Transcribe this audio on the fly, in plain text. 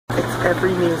It's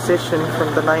every musician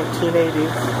from the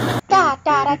 1980s. Da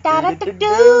da da da da da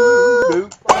do.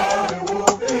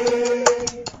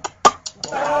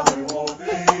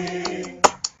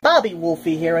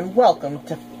 BobbyWolfey here, and welcome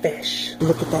to Fish.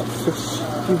 Look at that fish,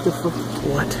 beautiful.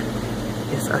 What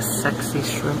is a sexy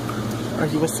shrimp? Are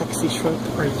you a sexy shrimp?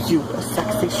 Are you a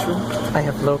sexy shrimp? I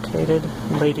have located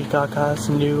Lady Gaga's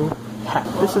new hat.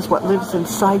 This is what lives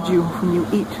inside you when you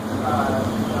eat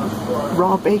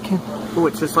raw bacon. Oh,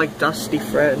 it's this like dusty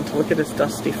friend. Look at his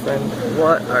dusty friend.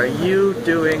 What are you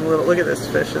doing, little? Look at this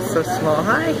fish. It's so small.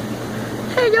 Hi.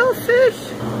 Hello, fish.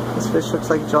 This fish looks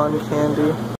like John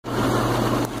Candy.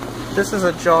 This is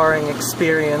a jarring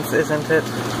experience, isn't it?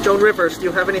 Joan Rivers, do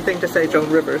you have anything to say, Joan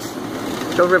Rivers?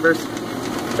 Joan Rivers.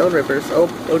 Joan Rivers. Oh,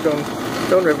 Joan.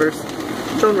 Joan Rivers.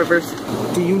 Joan Rivers.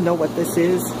 Do you know what this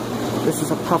is? This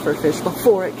is a puffer fish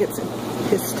before it gets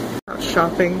pissed. Out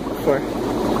shopping for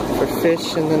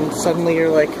fish, and then suddenly you're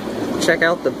like, check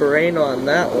out the brain on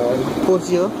that one.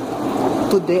 Bonjour.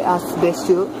 Today our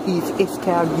special is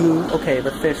escargot. Okay,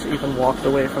 the fish even walked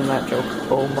away from that joke.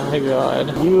 Oh my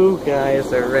god. You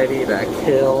guys are ready to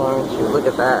kill, aren't you? Look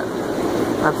at that.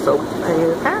 I'm so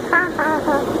pale.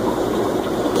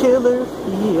 Killer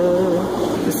fear.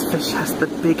 This fish has the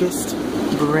biggest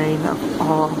brain of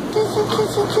all.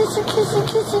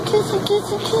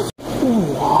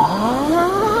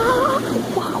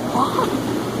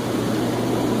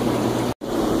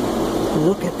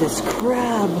 Look at this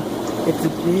crab. It's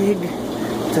big.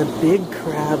 It's a big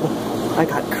crab. I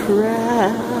got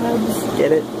crabs.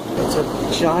 Get it? It's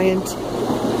a giant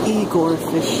Igor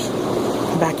fish.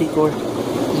 Come back, Igor.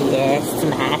 Yes,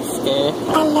 master.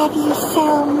 I love you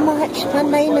so much. My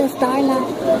name is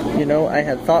Darla. You know, I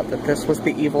had thought that this was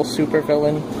the evil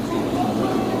supervillain.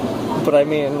 But I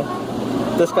mean,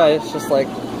 this guy is just like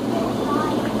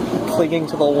clinging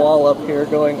to the wall up here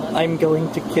going, I'm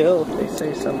going to kill. They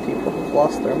say some people have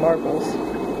lost their marbles.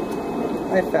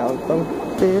 I found them.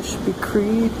 Fish be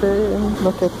creeping.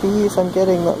 Look at these. I'm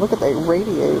getting them. Look at they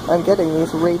radiate. I'm getting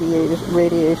these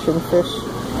radiation fish.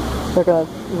 They're gonna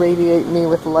radiate me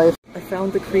with life. I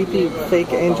found the creepy fake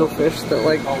angelfish that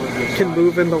like can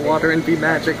move in the water and be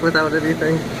magic without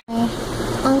anything.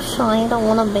 I'm shy. I don't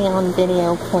want to be on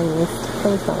video, please.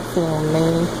 Please don't film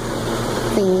me.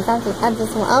 Please, I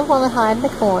want to hide in the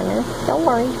corner. Don't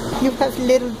worry. You have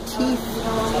little teeth.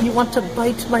 You want to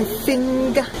bite my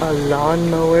finger? A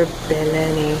lawnmower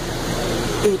Bellini.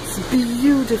 It's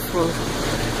beautiful.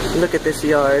 Look at this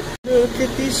yard. Look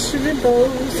at these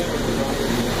shrimpos.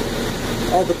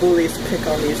 All the bullies pick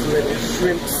on these little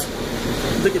shrimps.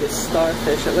 Look at this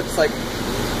starfish. It looks like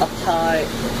a pie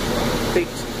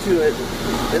baked to it.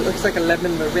 It looks like a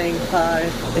lemon meringue pie.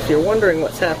 If you're wondering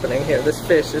what's happening here, this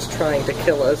fish is trying to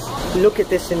kill us. Look at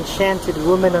this enchanted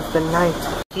woman of the night.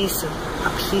 A piece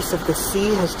of the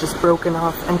sea has just broken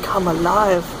off and come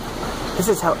alive. This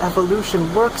is how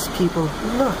evolution works, people.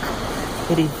 Look,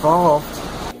 it evolved.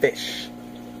 Fish.